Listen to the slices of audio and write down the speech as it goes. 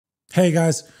Hey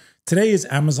guys, today is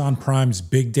Amazon Prime's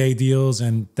big day deals,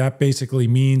 and that basically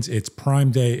means it's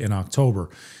Prime Day in October.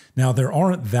 Now, there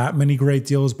aren't that many great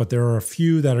deals, but there are a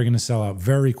few that are going to sell out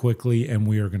very quickly, and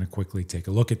we are going to quickly take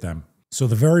a look at them. So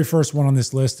the very first one on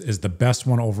this list is the best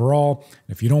one overall.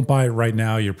 If you don't buy it right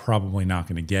now, you're probably not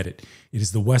going to get it. It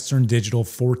is the Western Digital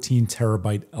 14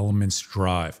 terabyte Elements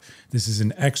drive. This is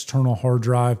an external hard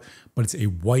drive, but it's a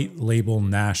white label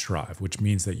NAS drive, which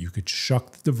means that you could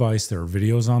shuck the device. There are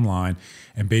videos online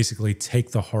and basically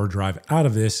take the hard drive out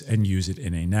of this and use it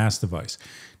in a NAS device.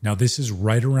 Now, this is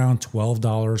right around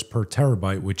 $12 per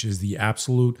terabyte, which is the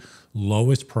absolute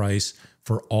lowest price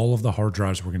for all of the hard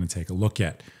drives we're going to take a look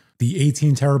at. The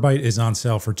 18 terabyte is on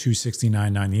sale for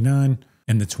 $269.99,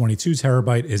 and the 22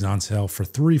 terabyte is on sale for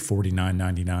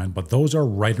 $349.99, but those are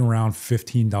right around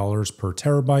 $15 per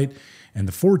terabyte, and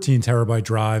the 14 terabyte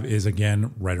drive is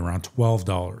again right around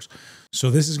 $12. So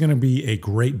this is going to be a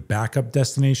great backup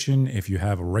destination if you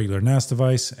have a regular NAS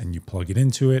device and you plug it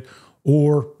into it,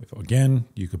 or if, again,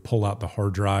 you could pull out the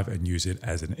hard drive and use it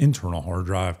as an internal hard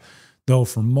drive. Though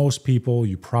for most people,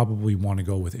 you probably want to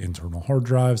go with internal hard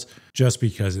drives just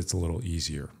because it's a little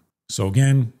easier. So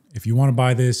again, if you want to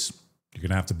buy this, you're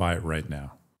going to have to buy it right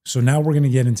now. So now we're going to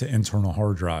get into internal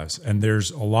hard drives, and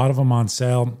there's a lot of them on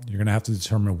sale. You're going to have to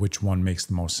determine which one makes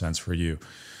the most sense for you.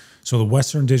 So the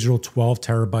Western Digital 12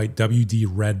 terabyte WD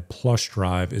Red Plus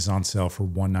drive is on sale for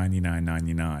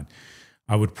 $199.99.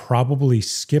 I would probably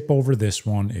skip over this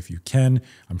one if you can.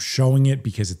 I'm showing it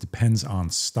because it depends on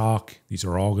stock. These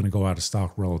are all going to go out of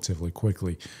stock relatively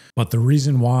quickly. But the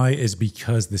reason why is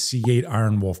because the Seagate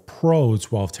Iron Wolf Pro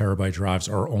 12 terabyte drives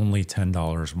are only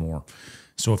 $10 more.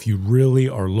 So if you really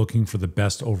are looking for the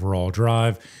best overall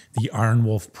drive, the Iron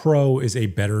Wolf Pro is a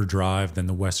better drive than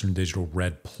the Western Digital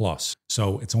Red Plus.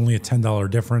 So it's only a $10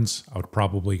 difference. I would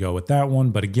probably go with that one.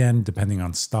 But again, depending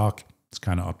on stock, it's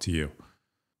kind of up to you.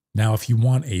 Now, if you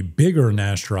want a bigger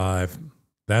NAS drive,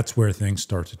 that's where things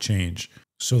start to change.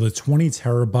 So the 20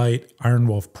 terabyte Iron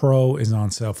Wolf Pro is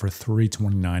on sale for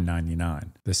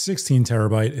 $329.99. The 16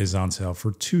 terabyte is on sale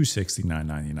for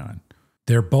 $269.99.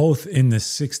 They're both in the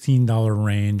 $16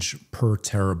 range per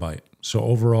terabyte. So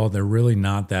overall, they're really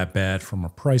not that bad from a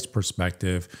price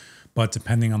perspective, but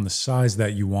depending on the size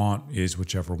that you want is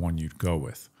whichever one you'd go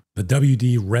with. The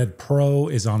WD Red Pro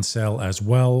is on sale as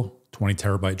well. 20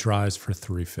 terabyte drives for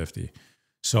 $350.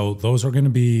 So those are going to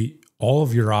be all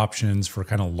of your options for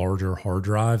kind of larger hard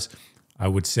drives. I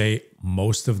would say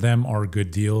most of them are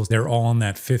good deals. They're all in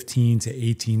that $15 to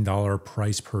 $18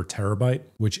 price per terabyte,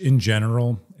 which in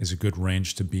general is a good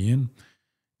range to be in.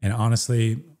 And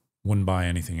honestly, wouldn't buy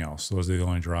anything else. Those are the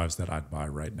only drives that I'd buy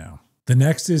right now. The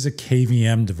next is a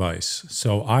KVM device.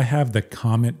 So I have the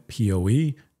Comet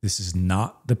PoE. This is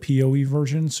not the PoE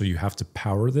version, so you have to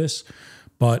power this.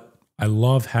 But I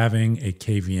love having a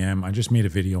KVM. I just made a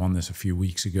video on this a few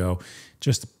weeks ago.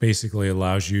 Just basically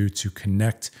allows you to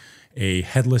connect a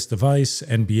headless device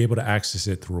and be able to access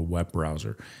it through a web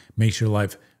browser. Makes your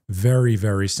life very,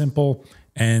 very simple.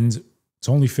 And it's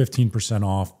only 15%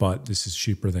 off, but this is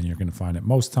cheaper than you're going to find it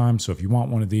most times. So if you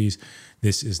want one of these,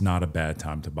 this is not a bad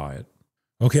time to buy it.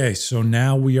 Okay, so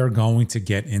now we are going to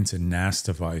get into NAS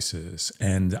devices.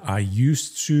 And I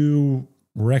used to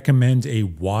recommend a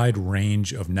wide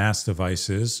range of NAS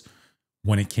devices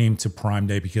when it came to Prime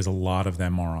Day because a lot of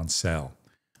them are on sale.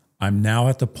 I'm now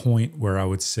at the point where I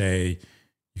would say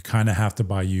you kind of have to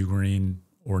buy UGREEN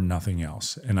or nothing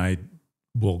else. And I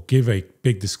will give a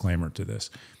big disclaimer to this.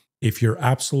 If you're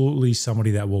absolutely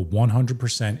somebody that will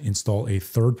 100% install a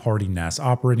third-party NAS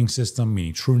operating system,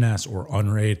 meaning TrueNAS or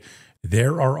Unraid,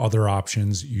 there are other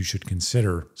options you should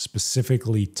consider,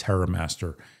 specifically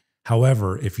TerraMaster.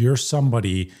 However, if you're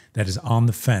somebody that is on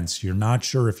the fence, you're not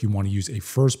sure if you want to use a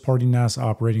first-party NAS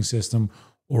operating system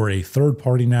or a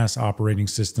third-party NAS operating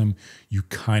system, you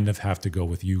kind of have to go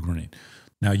with UGREEN.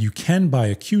 Now, you can buy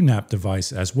a QNAP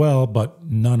device as well, but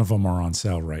none of them are on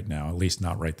sale right now, at least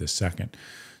not right this second.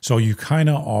 So you kind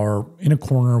of are in a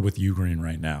corner with UGREEN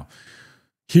right now.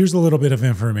 Here's a little bit of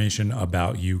information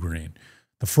about UGREEN.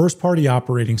 The first-party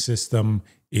operating system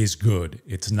is good.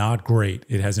 It's not great.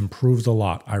 It has improved a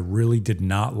lot. I really did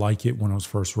not like it when it was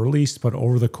first released, but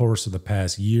over the course of the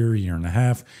past year, year and a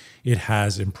half, it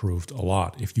has improved a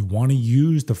lot. If you want to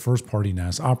use the first-party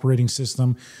NAS operating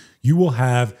system, you will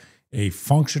have a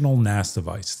functional NAS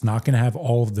device. It's not going to have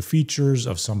all of the features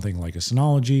of something like a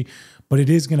Synology, but it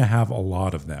is going to have a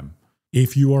lot of them.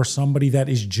 If you are somebody that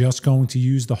is just going to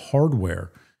use the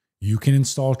hardware, you can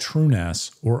install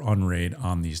TrueNAS or Unraid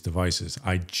on these devices.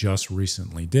 I just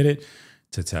recently did it.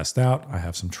 to test out. I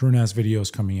have some TrueNAS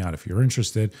videos coming out if you're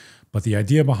interested. But the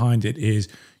idea behind it is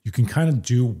you can kind of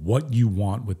do what you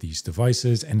want with these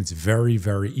devices, and it's very,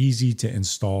 very easy to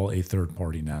install a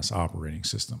third-party NAS operating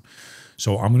system.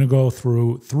 So I'm going to go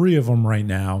through 3 of them right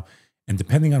now, and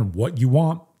depending on what you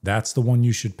want, that's the one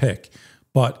you should pick.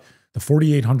 But the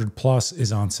 4800 Plus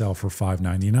is on sale for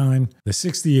 $599. The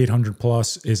 6800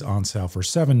 Plus is on sale for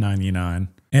 $799.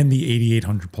 And the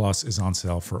 8800 Plus is on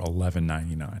sale for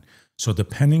 $1199. So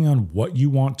depending on what you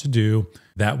want to do,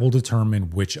 that will determine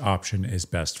which option is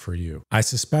best for you. I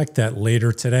suspect that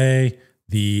later today,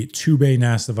 the 2-bay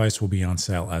NAS device will be on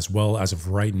sale as well. As of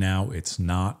right now, it's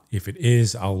not. If it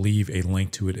is, I'll leave a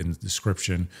link to it in the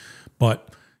description.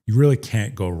 But you really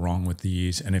can't go wrong with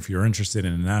these. And if you're interested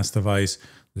in a NAS device,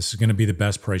 this is going to be the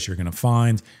best price you're going to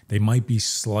find. They might be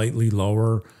slightly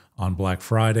lower on Black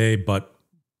Friday, but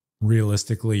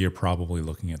realistically, you're probably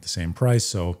looking at the same price.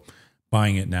 So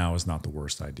buying it now is not the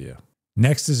worst idea.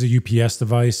 Next is a UPS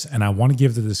device, and I want to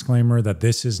give the disclaimer that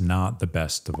this is not the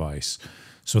best device.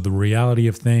 So the reality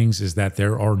of things is that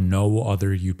there are no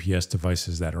other UPS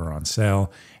devices that are on sale,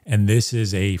 and this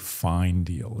is a fine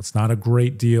deal. It's not a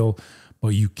great deal, but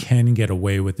you can get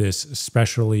away with this,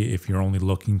 especially if you're only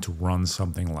looking to run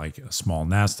something like a small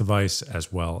NAS device,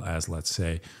 as well as, let's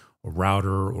say, a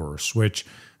router or a switch.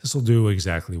 This will do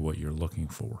exactly what you're looking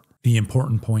for. The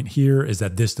important point here is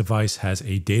that this device has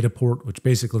a data port, which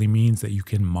basically means that you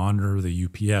can monitor the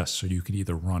UPS. So you could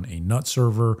either run a NUT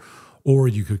server, or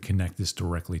you could connect this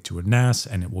directly to a NAS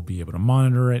and it will be able to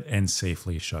monitor it and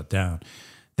safely shut down.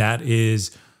 That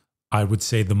is, I would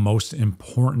say, the most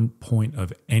important point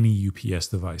of any UPS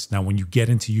device. Now, when you get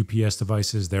into UPS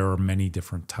devices, there are many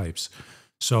different types.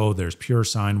 So there's pure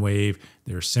sine wave,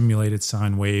 there's simulated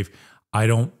sine wave. I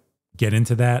don't get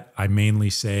into that. I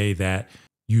mainly say that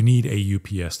you need a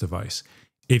UPS device.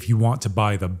 If you want to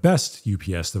buy the best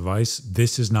UPS device,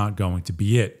 this is not going to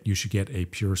be it. You should get a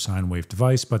pure sine wave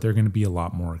device, but they're going to be a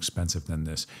lot more expensive than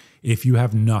this. If you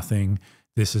have nothing,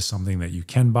 this is something that you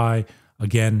can buy.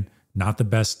 Again, not the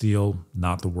best deal,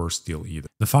 not the worst deal either.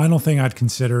 The final thing I'd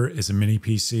consider is a mini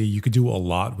PC. You could do a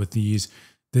lot with these.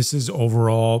 This is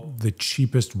overall the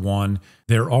cheapest one.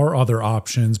 There are other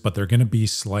options, but they're going to be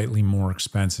slightly more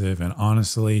expensive. And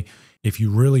honestly, if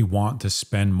you really want to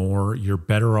spend more, you're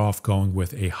better off going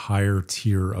with a higher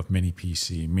tier of mini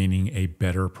PC, meaning a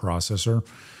better processor.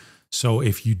 So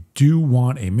if you do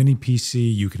want a mini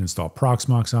PC, you can install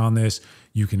Proxmox on this.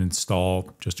 You can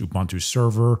install just Ubuntu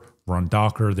server, run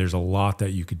Docker. There's a lot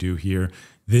that you could do here.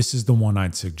 This is the one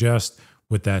I'd suggest.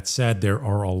 With that said, there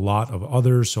are a lot of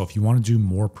others. So if you want to do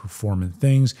more performant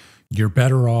things, you're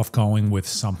better off going with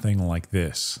something like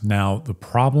this. Now, the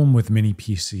problem with mini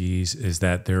PCs is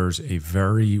that there's a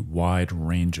very wide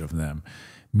range of them,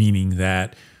 meaning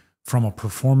that from a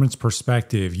performance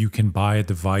perspective, you can buy a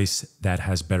device that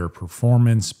has better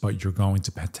performance, but you're going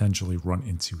to potentially run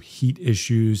into heat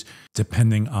issues.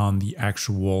 Depending on the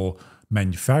actual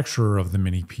manufacturer of the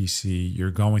mini PC,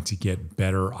 you're going to get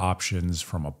better options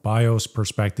from a BIOS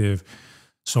perspective.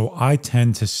 So I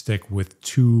tend to stick with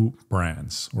 2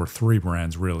 brands, or 3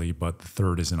 brands really, but the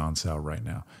third isn't on sale right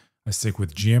now. I stick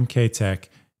with GMK Tech,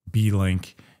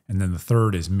 B-Link, and then the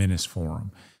third is Minus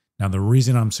Forum. Now, the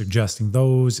reason I'm suggesting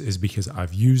those is because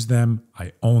I've used them,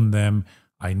 I own them,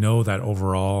 I know that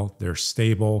overall they're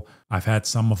stable. I've had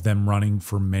some of them running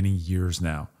for many years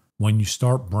now. When you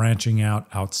start branching out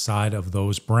outside of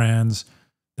those brands,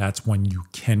 that's when you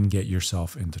can get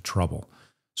yourself into trouble.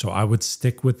 So I would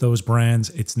stick with those brands.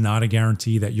 It's not a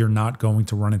guarantee that you're not going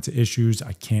to run into issues.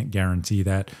 I can't guarantee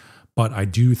that. But I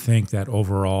do think that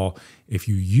overall, if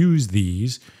you use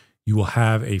these, you will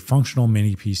have a functional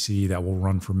mini PC that will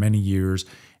run for many years,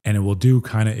 and it will do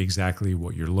kind of exactly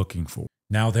what you're looking for.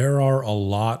 Now, there are a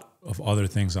lot of other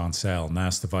things on sale,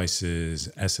 NAS devices,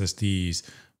 SSDs,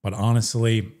 but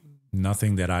honestly,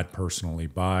 nothing that I'd personally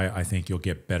buy. I think you'll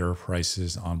get better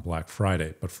prices on Black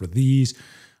Friday. But for these,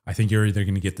 I think you're either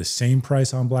going to get the same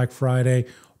price on Black Friday,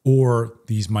 or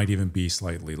these might even be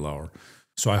slightly lower.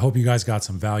 So I hope you guys got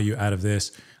some value out of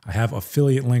this. I have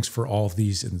affiliate links for all of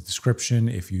these in the description.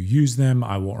 If you use them,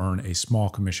 I will earn a small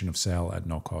commission of sale at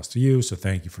no cost to you. So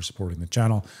thank you for supporting the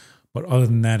channel. But other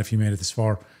than that, if you made it this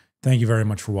far, thank you very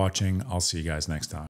much for watching. I'll see you guys next time.